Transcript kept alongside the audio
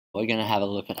We're going to have a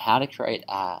look at how to create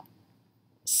a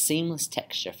seamless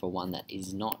texture for one that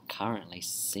is not currently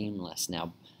seamless.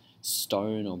 Now,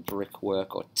 stone or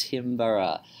brickwork or timber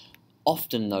are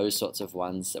often those sorts of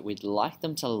ones that we'd like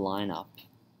them to line up,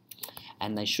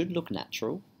 and they should look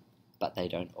natural, but they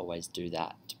don't always do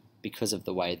that because of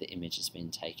the way the image has been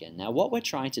taken. Now, what we're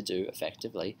trying to do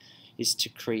effectively is to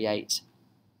create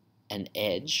an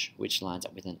edge which lines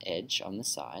up with an edge on the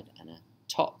side and a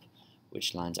top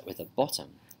which lines up with a bottom.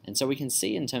 And so we can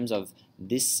see in terms of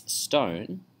this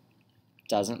stone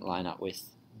doesn't line up with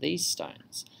these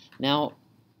stones. Now,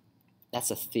 that's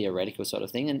a theoretical sort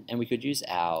of thing, and we could use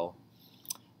our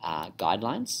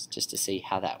guidelines just to see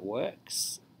how that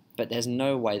works, but there's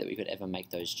no way that we could ever make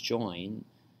those join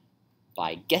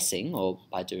by guessing or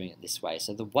by doing it this way.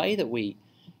 So the way that we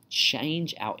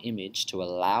change our image to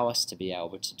allow us to be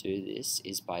able to do this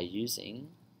is by using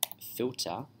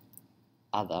filter,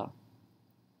 other,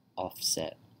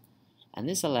 offset. And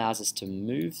this allows us to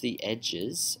move the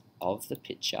edges of the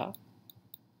picture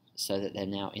so that they're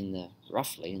now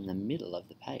roughly in the middle of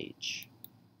the page.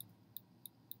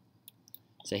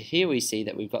 So here we see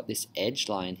that we've got this edge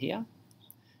line here, and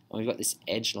we've got this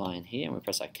edge line here, and we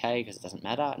press OK because it doesn't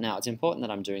matter. Now, it's important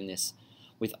that I'm doing this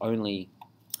with only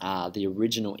the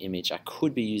original image. I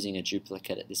could be using a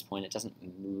duplicate at this point. It doesn't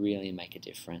really make a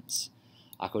difference.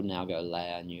 I could now go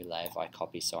layer, new layer if I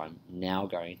copy, so I'm now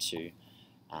going to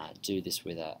do this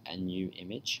with a new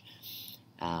image.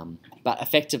 But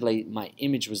effectively, my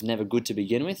image was never good to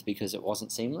begin with because it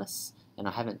wasn't seamless, and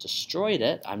I haven't destroyed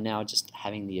it. I'm now just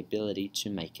having the ability to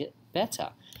make it better.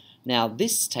 Now,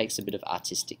 this takes a bit of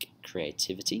artistic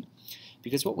creativity,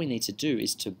 because what we need to do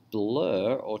is to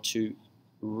blur or to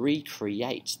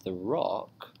recreate the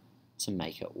rock to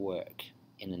make it work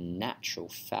in a natural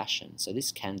fashion. So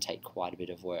this can take quite a bit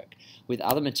of work. With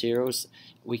other materials,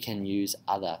 we can use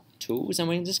other tools, and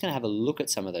we're just going to have a look at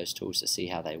some of those tools to see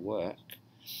how they work,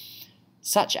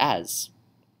 such as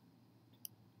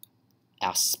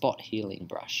our spot healing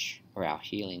brush or our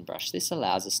healing brush. This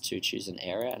allows us to choose an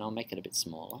area, and I'll make it a bit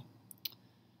smaller,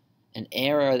 an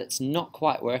area that's not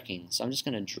quite working. So I'm just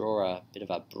going to draw a bit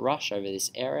of a brush over this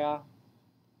area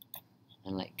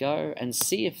and let go, and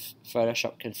see if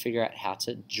Photoshop can figure out how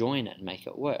to join it and make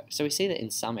it work. So we see that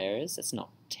in some areas that's not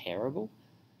terrible,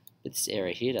 but this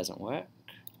area here doesn't work.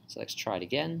 So let's try it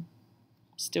again.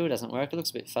 Still doesn't work. It looks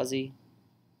a bit fuzzy.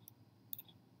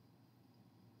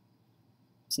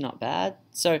 It's not bad.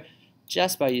 So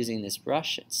just by using this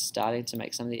brush, it's starting to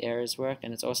make some of the areas work,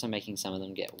 and it's also making some of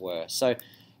them get worse. So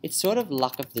it's sort of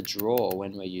luck of the draw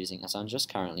when we're using it. So I'm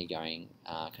just currently going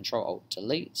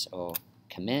Control-Alt-Delete or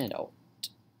Command-Alt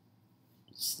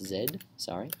Z,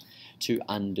 to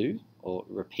undo or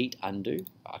repeat undo.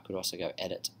 I could also go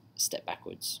edit, step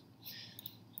backwards.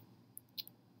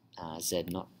 Z,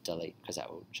 not delete, because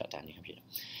that will shut down your computer.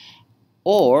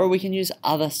 Or we can use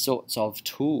other sorts of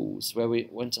tools where we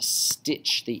want to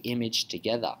stitch the image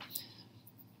together.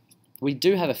 We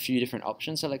do have a few different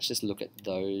options, so let's just look at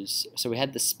those. So we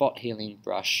had the spot healing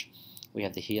brush. We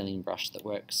have the healing brush that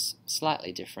works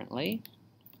slightly differently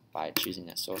by choosing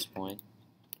that source point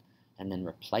and then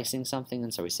replacing something,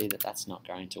 and so we see that that's not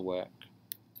going to work.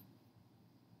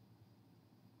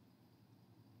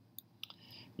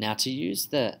 Now, to use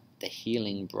the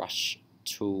healing brush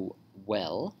tool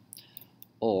well,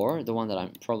 or the one that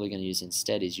I'm probably going to use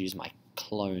instead is use my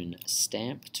clone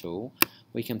stamp tool,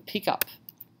 we can pick up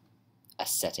a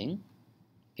setting,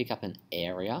 pick up an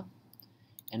area,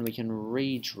 and we can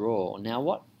redraw. Now,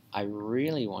 what I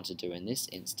really want to do in this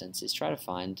instance is try to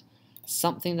find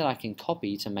something that I can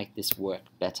copy to make this work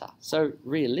better. So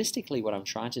realistically, what I'm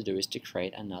trying to do is to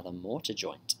create another mortar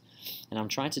joint, and I'm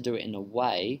trying to do it in a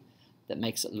way that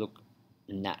makes it look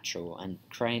natural, and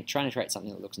trying to create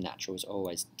something that looks natural is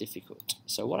always difficult.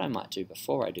 So what I might do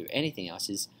before I do anything else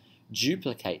is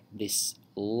duplicate this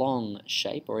long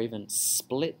shape, or even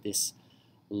split this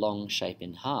long shape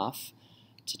in half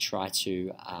to try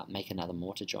to make another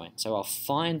mortar joint. So I'll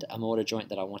find a mortar joint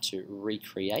that I want to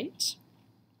recreate.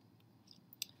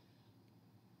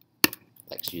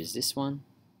 Let's use this one.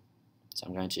 So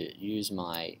I'm going to use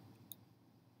my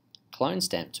clone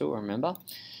stamp tool, remember,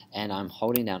 and I'm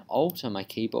holding down Alt on my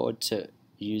keyboard to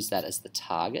use that as the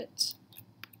target.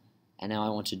 And now I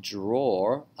want to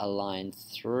draw a line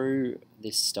through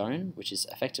this stone, which is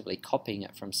effectively copying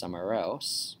it from somewhere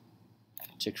else,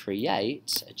 to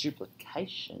create a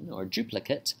duplication or a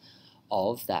duplicate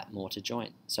of that mortar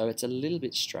joint. So it's a little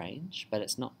bit strange, but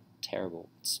it's not terrible.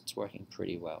 It's working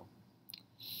pretty well.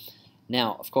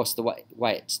 Now, of course, the way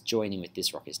it's joining with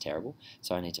this rock is terrible,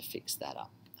 so I need to fix that up.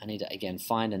 I need to, again,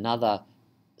 find another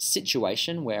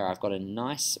situation where I've got a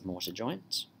nice mortar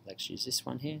joint. let's use this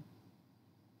one here,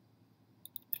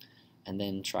 and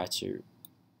then try to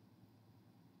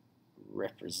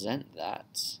represent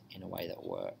that in a way that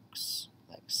works.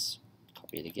 Let's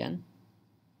copy it again.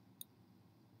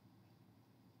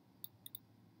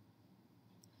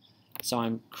 So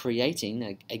I'm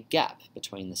creating a gap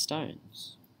between the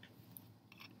stones.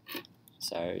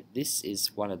 So this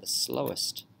is one of the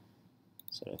slowest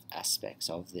sort of aspects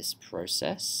of this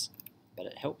process, but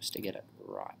it helps to get it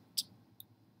right.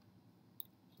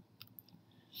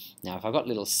 Now if I've got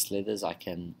little slithers, I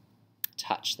can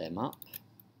touch them up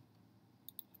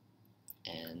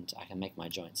and I can make my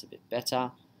joints a bit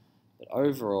better. But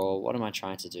overall, what am I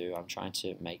trying to do? I'm trying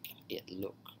to make it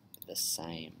look the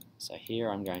same. So here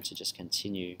I'm going to just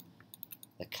continue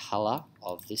the color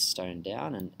of this stone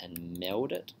down and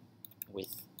meld it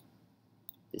with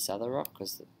this other rock,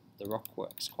 because the rock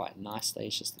works quite nicely,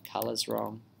 it's just the color's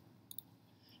wrong.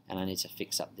 And I need to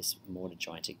fix up this mortar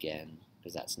joint again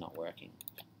because that's not working.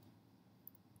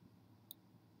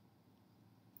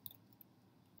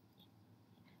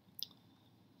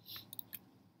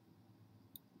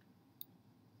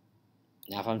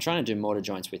 Now if I'm trying to do mortar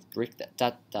joints with brick,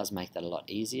 that does make that a lot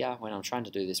easier. When I'm trying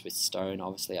to do this with stone,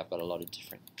 obviously I've got a lot of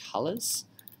different colors,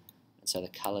 and so the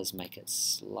colors make it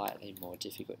slightly more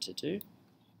difficult to do.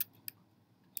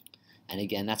 And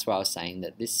again, that's why I was saying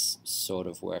that this sort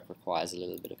of work requires a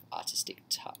little bit of artistic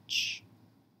touch.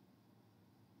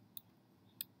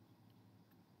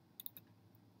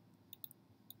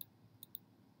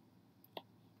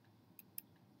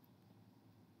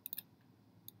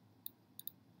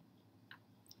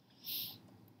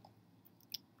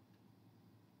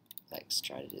 Let's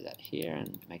try to do that here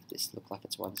and make this look like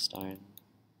it's one stone.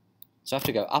 So I have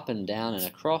to go up and down and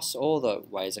across, all the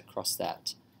ways across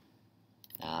that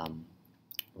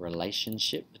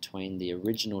relationship between the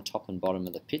original top and bottom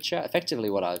of the picture. Effectively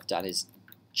what I've done is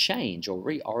change or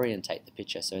reorientate the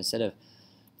picture. So instead of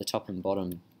the top and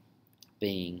bottom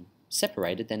being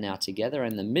separated, they're now together,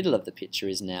 and the middle of the picture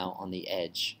is now on the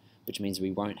edge, which means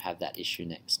we won't have that issue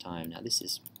next time. Now this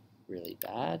is really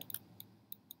bad.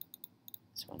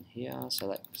 This one here, so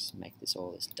let's make this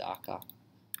all this darker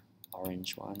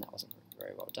orange one. That wasn't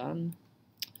very well done.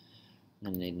 I'm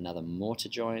going to need another mortar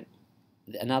joint.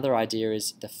 Another idea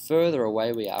is the further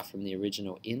away we are from the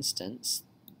original instance,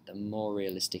 the more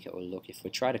realistic it will look. If we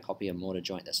try to copy a mortar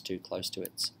joint that's too close to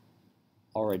its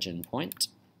origin point,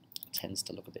 it tends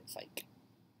to look a bit fake.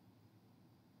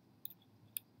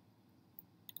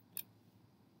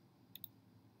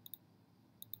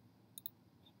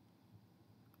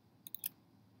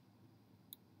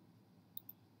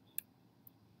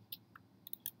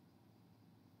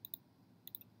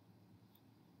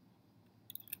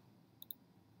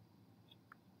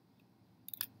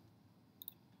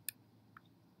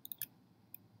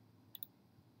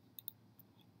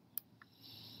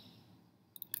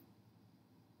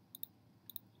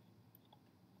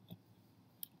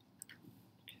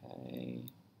 Okay,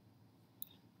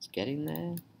 it's getting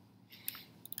there.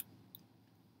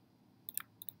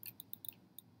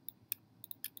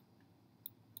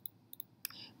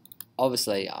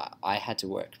 Obviously, I had to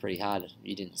work pretty hard,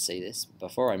 you didn't see this,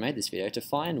 before I made this video to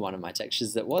find one of my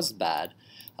textures that was bad.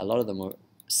 A lot of them were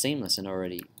seamless and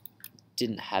already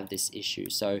didn't have this issue.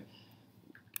 So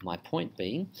my point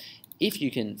being, if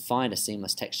you can find a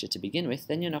seamless texture to begin with,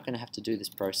 then you're not going to have to do this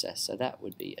process. So that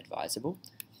would be advisable.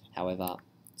 However,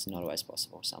 it's not always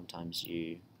possible. Sometimes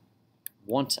you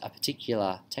want a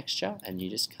particular texture and you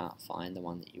just can't find the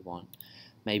one that you want.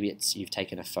 Maybe it's you've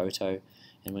taken a photo,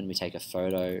 and when we take a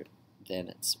photo, then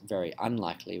it's very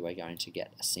unlikely we're going to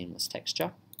get a seamless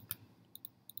texture.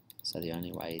 So the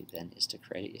only way then is to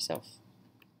create it yourself.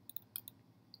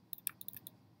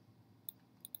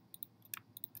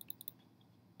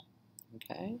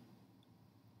 Okay.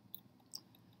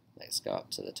 Let's go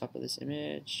up to the top of this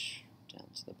image, down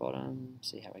to the bottom,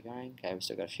 see how we're going. Okay, we've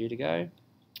still got a few to go.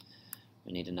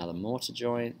 We need another mortar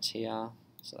joint here,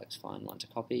 so let's find one to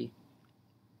copy.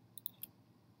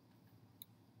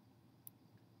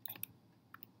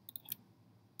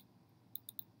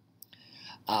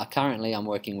 Currently I'm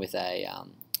working with a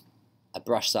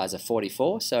brush size of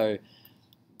 44, so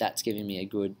that's giving me a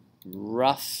good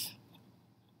rough,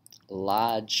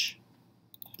 large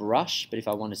brush, but if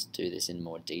I wanted to do this in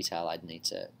more detail, I'd need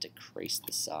to decrease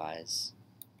the size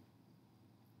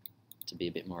to be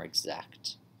a bit more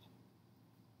exact.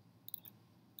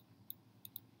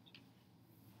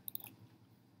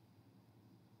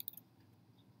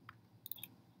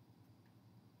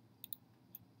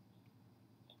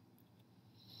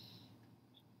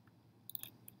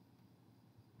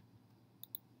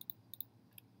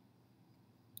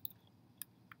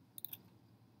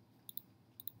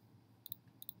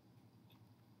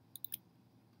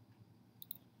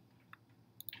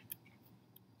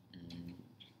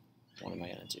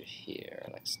 do here?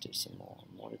 Let's do some more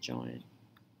mortar joint.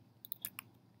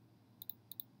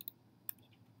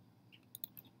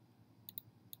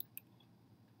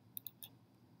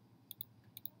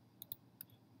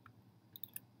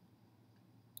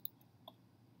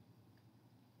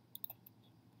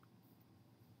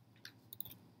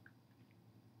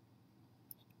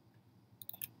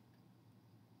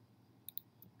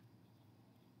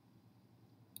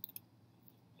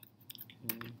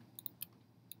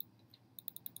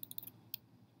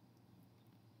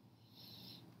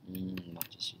 Might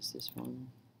just use this one.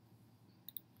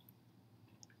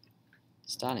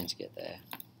 Starting to get there.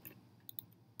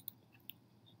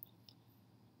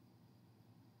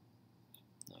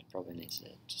 No, I probably need to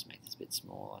just make this a bit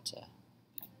smaller to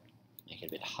make it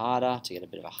a bit harder, to get a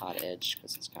bit of a hard edge,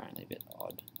 because it's currently a bit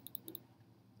odd.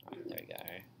 Alright, there we go.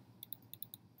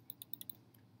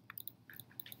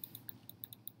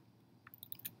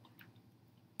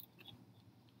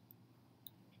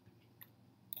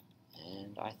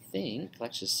 And I think,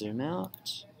 let's just zoom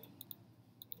out.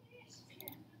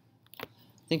 I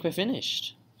think we're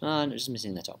finished. No, just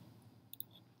missing the top.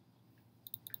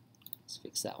 Let's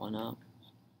fix that one up.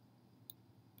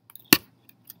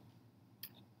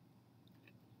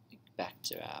 Back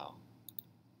to our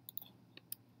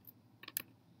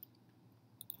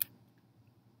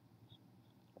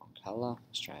wrong color.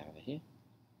 Let's try over here.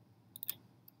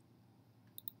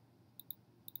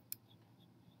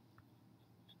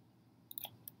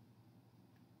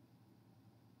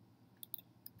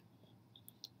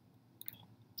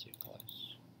 Too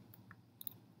close.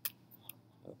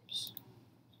 Oops.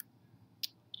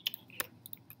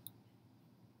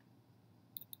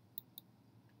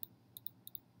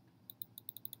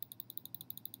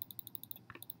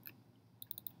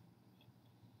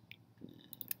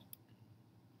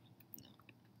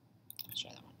 Let's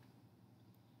try that one.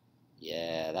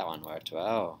 Yeah, that one worked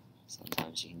well.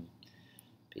 Sometimes you can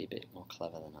be a bit more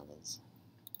clever than others.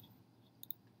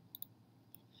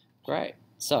 Great.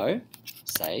 So,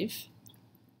 save.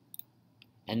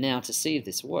 And now to see if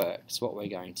this works, what we're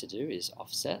going to do is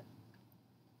offset,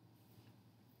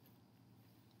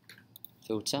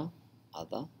 filter,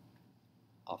 other,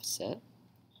 offset.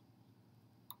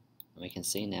 And we can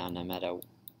see now no matter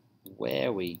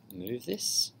where we move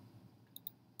this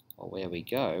or where we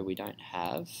go, we don't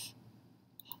have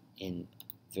in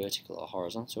vertical or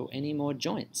horizontal any more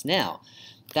joints. Now,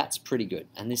 that's pretty good,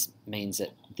 and this means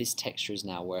that this texture is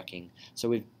now working. So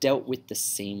we've dealt with the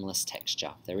seamless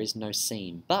texture. There is no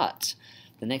seam, but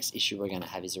the next issue we're going to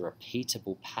have is a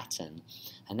repeatable pattern,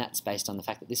 and that's based on the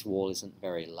fact that this wall isn't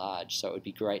very large. So it would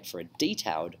be great for a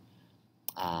detailed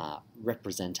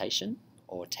representation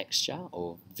or texture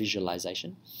or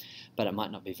visualization, but it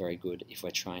might not be very good if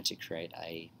we're trying to create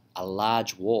a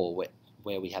large wall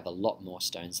where we have a lot more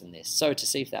stones than this. So to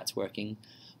see if that's working,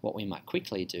 what we might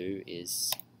quickly do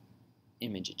is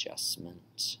image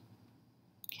adjustment,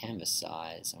 canvas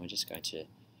size, and we're just going to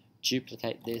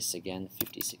duplicate this again,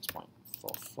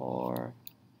 56.44,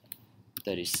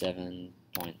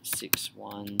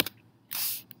 37.61.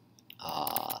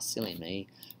 Silly me.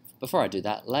 Before I do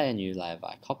that, layer new layer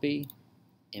by copy,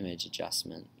 image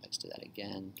adjustment, let's do that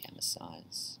again, canvas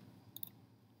size,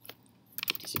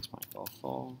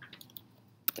 56.44,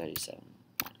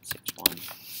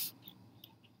 37.61.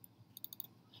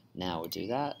 Now we'll do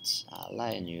that,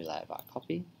 layer new layer by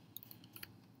copy,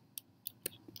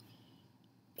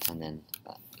 and then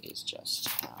that is just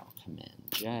our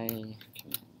Command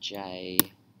J.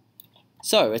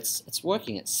 So it's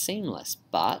working, it's seamless,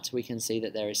 but we can see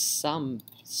that there is some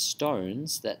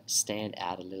stones that stand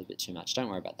out a little bit too much. Don't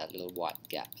worry about that little white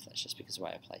gap, that's just because of the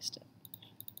way I placed it.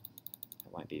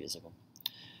 It won't be visible.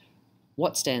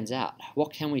 What stands out?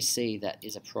 What can we see that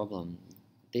is a problem?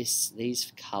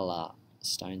 These color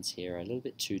stones here are a little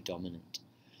bit too dominant.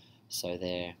 So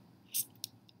they're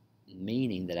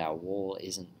meaning that our wall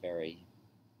isn't very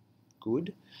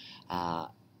good,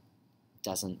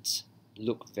 doesn't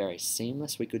look very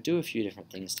seamless. We could do a few different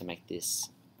things to make this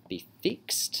be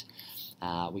fixed.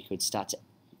 We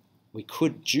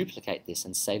could duplicate this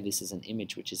and save this as an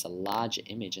image, which is a larger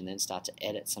image, and then start to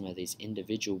edit some of these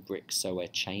individual bricks so we're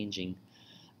changing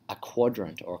a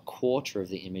quadrant or a quarter of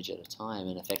the image at a time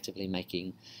and effectively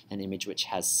making an image which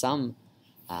has some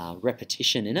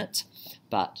repetition in it,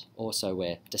 but also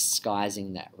we're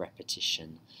disguising that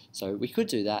repetition. So we could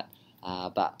do that,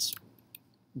 but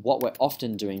what we're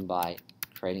often doing by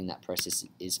creating that process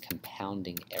is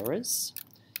compounding errors.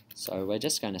 So we're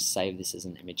just going to save this as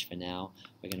an image for now.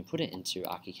 We're going to put it into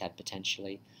ArchiCAD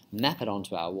potentially, map it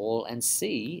onto our wall, and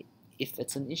see if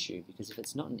it's an issue. Because if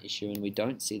it's not an issue and we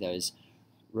don't see those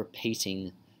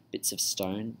repeating bits of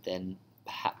stone, then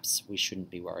perhaps we shouldn't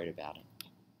be worried about it.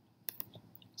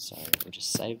 So we'll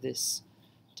just save this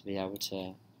to be able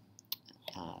to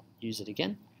use it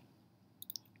again.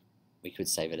 We could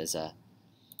save it as a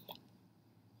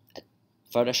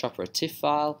Photoshop or a TIFF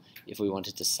file if we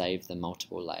wanted to save the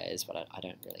multiple layers, but I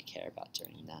don't really care about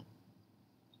doing that.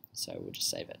 So we'll just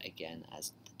save it again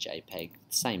as the JPEG,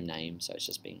 same name, so it's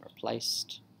just being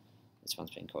replaced. This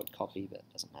one's been called copy, but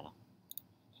it doesn't matter.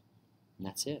 And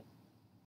that's it.